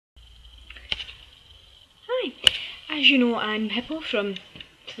Hi! As you know, I'm Hippo from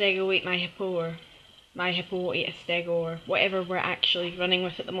Stego Ate My Hippo, or My Hippo Ate a Stego, or whatever we're actually running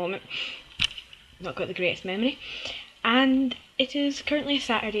with at the moment. Not got the greatest memory. And it is currently a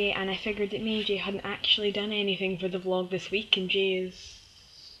Saturday, and I figured that me and Jay hadn't actually done anything for the vlog this week, and Jay is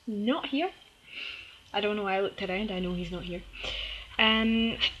not here. I don't know why I looked around, I know he's not here.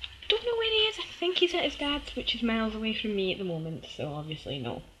 I don't know where he is. I think he's at his dad's, which is miles away from me at the moment, so obviously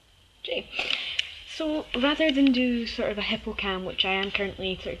no Jay. So rather than do sort of a hippo cam, which I am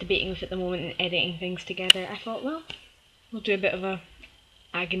currently sort of debating with at the moment and editing things together, I thought, well, we'll do a bit of a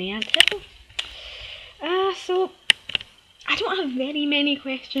agony ant hippo. So I don't have very many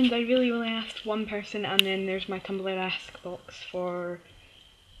questions. I really only asked one person, and then there's my Tumblr ask box for,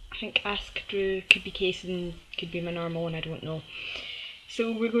 I think, Ask Drew, could be case and could be my normal one, I don't know.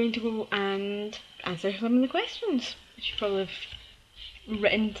 So we're going to go and answer some of the questions. I should probably have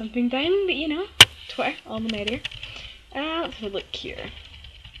written something down, but you know, Twitter, all the merrier. Let's have a look here.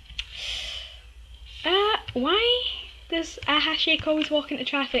 Why does Ahashik always walk into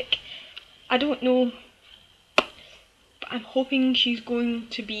traffic? I don't know, but I'm hoping she's going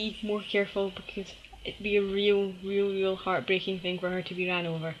to be more careful, because it'd be a real heartbreaking thing for her to be ran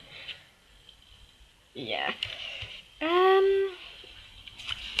over. Yeah.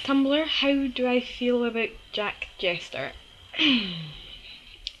 Tumblr, how do I feel about Jack Jester?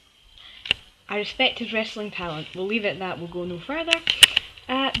 I respect his wrestling talent. We'll leave it at that, we'll go no further.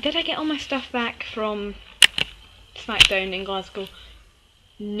 Did I get all my stuff back from SmackDown in Glasgow?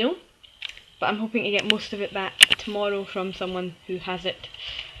 No, but I'm hoping to get most of it back tomorrow from someone who has it.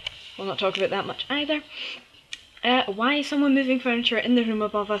 We'll not talk about that much either. Why is someone moving furniture in the room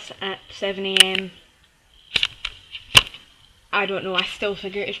above us at 7 AM? I don't know, I still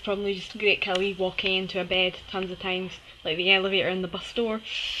figure it's probably just Great Khali walking into a bed tons of times, like the elevator in the bus door.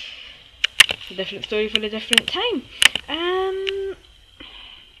 It's a different story for a different time.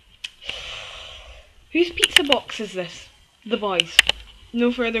 Whose pizza box is this? The boys.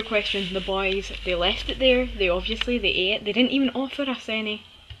 No further question, the boys. They left it there, they ate it, they didn't even offer us any.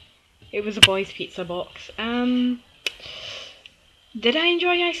 It was a boys' pizza box. Did I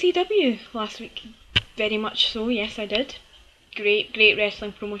enjoy ICW last week? Very much so, yes I did. Great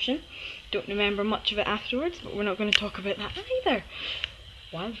wrestling promotion. Don't remember much of it afterwards, but we're not going to talk about that either.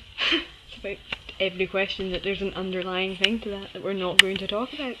 Wow. It's about every question that there's an underlying thing to that we're not going to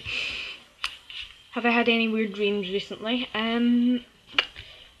talk about. Have I had any weird dreams recently?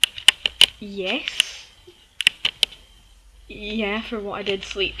 Yes. Yeah, for what I did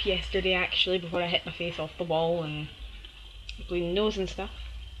sleep yesterday actually, before I hit my face off the wall and bleeding nose and stuff.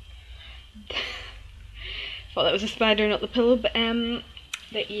 Thought that was a spider, not the pillow, but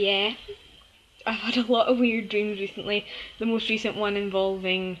yeah. I've had a lot of weird dreams recently. The most recent one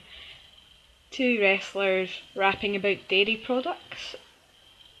involving two wrestlers rapping about dairy products.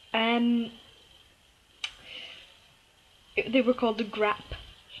 They were called the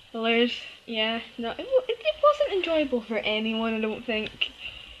Grapplers. Yeah, no, it wasn't enjoyable for anyone, I don't think.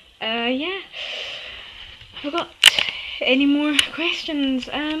 Yeah. Have I got any more questions?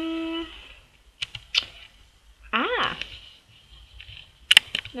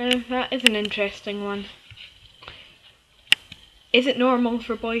 Now that is an interesting one. Is it normal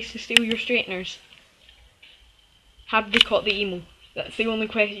for boys to steal your straighteners? Have they caught the emo? That's the only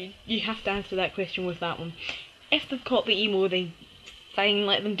question. You have to answer that question with that one. If they've caught the emo, then fine,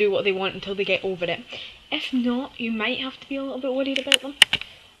 let them do what they want until they get over it. If not, you might have to be a little bit worried about them.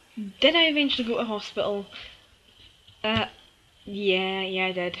 Did I eventually go to hospital? Yeah,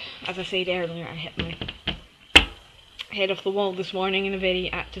 I did. As I said earlier, I hit my head off the wall this morning in a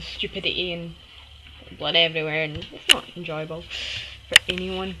very act of stupidity and blood everywhere, and it's not enjoyable for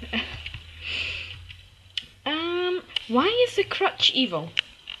anyone. Why is the crutch evil?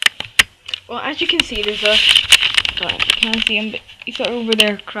 Well, as you can see, there's a, I don't know if you can see him, but he's sort of over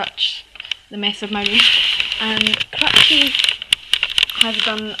there, Crutch, the mess of my room. And Crutchy has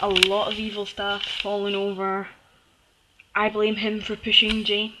done a lot of evil stuff, fallen over. I blame him for pushing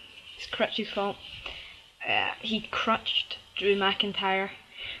Jay. It's Crutchy's fault. He crutched Drew McIntyre.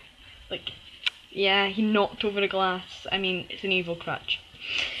 Like, yeah, he knocked over a glass. I mean, it's an evil crutch.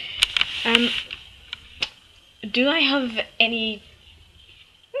 Do I have any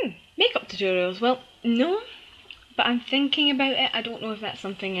makeup tutorials? Well, no, but I'm thinking about it. I don't know if that's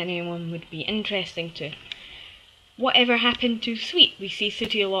something anyone would be interesting to. Whatever happened to Sweet? We see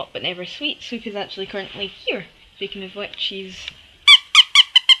Sooty a lot, but never Sweet. Sweet is actually currently here. Speaking of which, she's...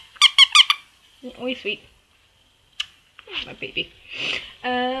 Oi, Sweet. My baby.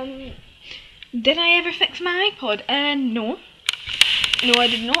 Did I ever fix my iPod? No. No, I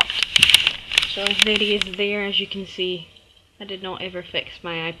did not. So So there he is there, as you can see. I did not ever fix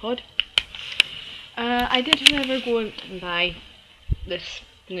my iPod. I did, however, go out and buy this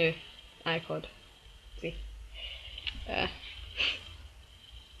new iPod. See?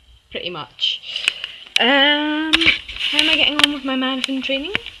 Pretty much. How am I getting on with my marathon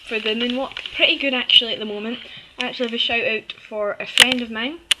training for the moonwalk? Pretty good actually at the moment. I actually have a shout out for a friend of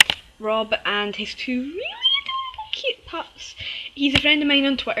mine, Rob, and his two really adorable cute pups. He's a friend of mine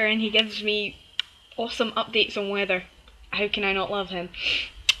on Twitter and he gives me awesome updates on weather. How can I not love him?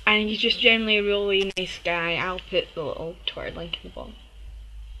 And he's just generally a really nice guy. I'll put the little Twitter link in the bottom.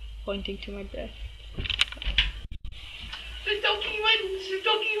 Pointing to my breath. The doggy wins! The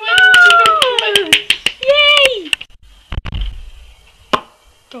doggy wins! The doggy wins! Yay!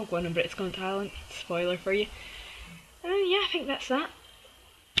 Dog won on Britain's Got Talent. Spoiler for you. Yeah, I think that's that.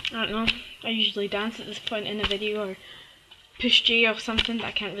 I don't know. I usually dance at this point in a video or push J off something, but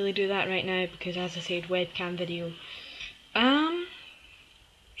I can't really do that right now because, as I said, webcam video.